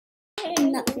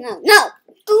No.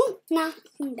 Do not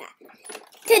sing that.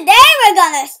 Today we're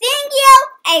gonna sing you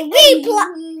a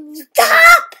replay.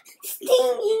 Stop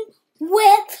singing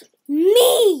with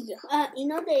me. You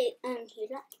know they hear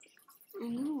that? I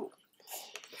know.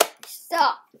 So,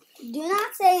 do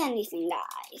not say anything,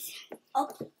 guys.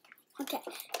 Okay.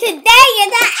 Today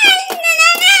is the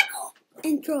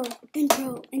intro,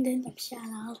 and then some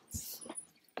shout-outs.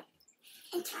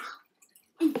 Intro.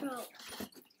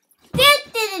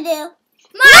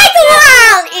 Michael!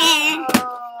 And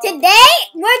today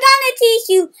we're gonna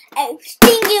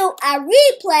sing you a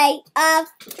replay of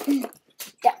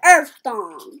the Earth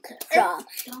song from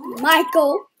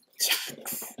Michael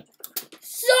Jackson.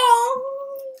 Song.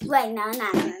 Wait, no.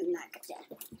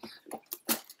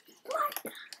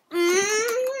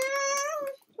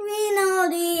 We know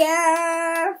the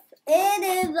Earth, it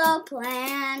is a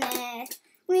planet.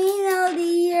 We know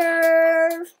the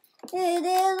Earth, it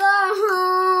is our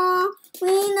home.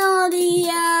 We know the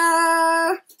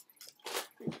Earth.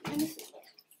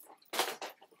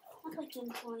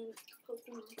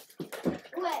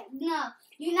 Wait, no,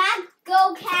 you not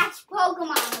go catch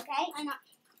Pokemon, okay? I know.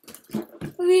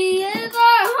 We is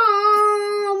our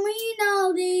home, we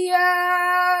know the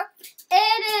Earth,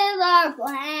 it is our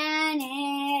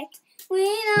planet. We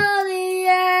know the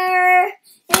Earth,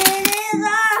 it is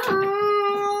our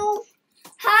home.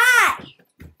 Hi,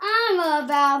 I'm a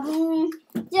baboon,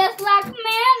 just like a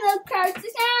man, look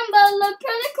curses and but look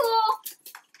pretty cool.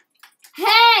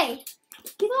 Hey,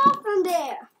 get off from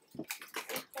there.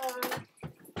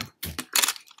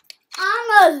 I'm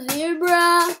a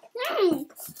zebra.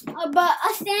 But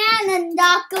I stand and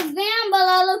dock a van, but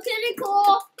I look pretty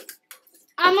cool.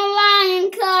 I'm a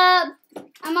lion cub.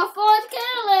 I'm a fourth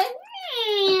killer.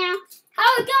 How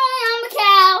it going? I'm a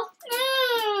cow.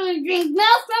 Drink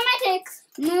milk from my ticks.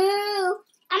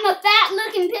 I'm a fat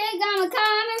looking pig. I'm a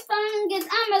common fungus.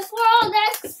 I'm a swirl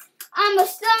dex. I'm a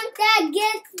skunk that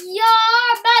gets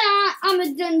your butt. I'm a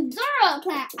dendura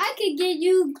plant. I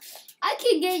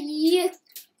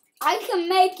can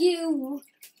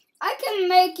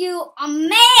make you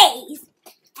amazed.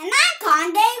 And I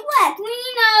can't get wet. We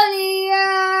know the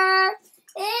Earth,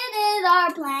 it is our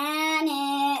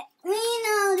planet. We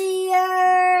know the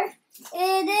Earth,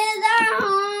 it is our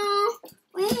home.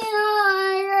 We know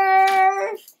the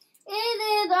Earth, it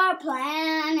is our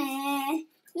planet.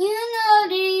 You know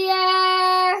the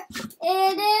Earth,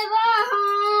 it is our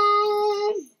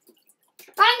home.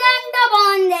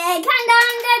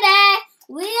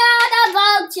 We are the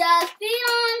vultures, feed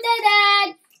on the dead.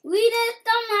 We just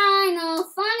don't mind how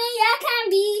funny I can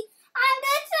be. I'm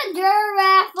just a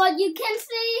giraffe, what you can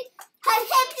see.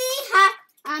 Ha,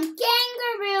 I'm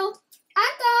kangaroo.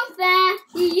 I'm so fast,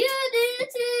 you do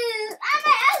too. I'm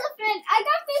an elephant, I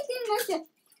got 15 mushrooms.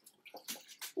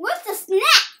 What's a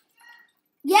snack?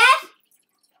 Yes?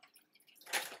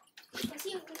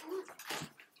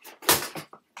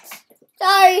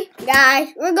 Sorry,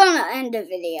 guys, we're gonna end the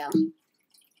video.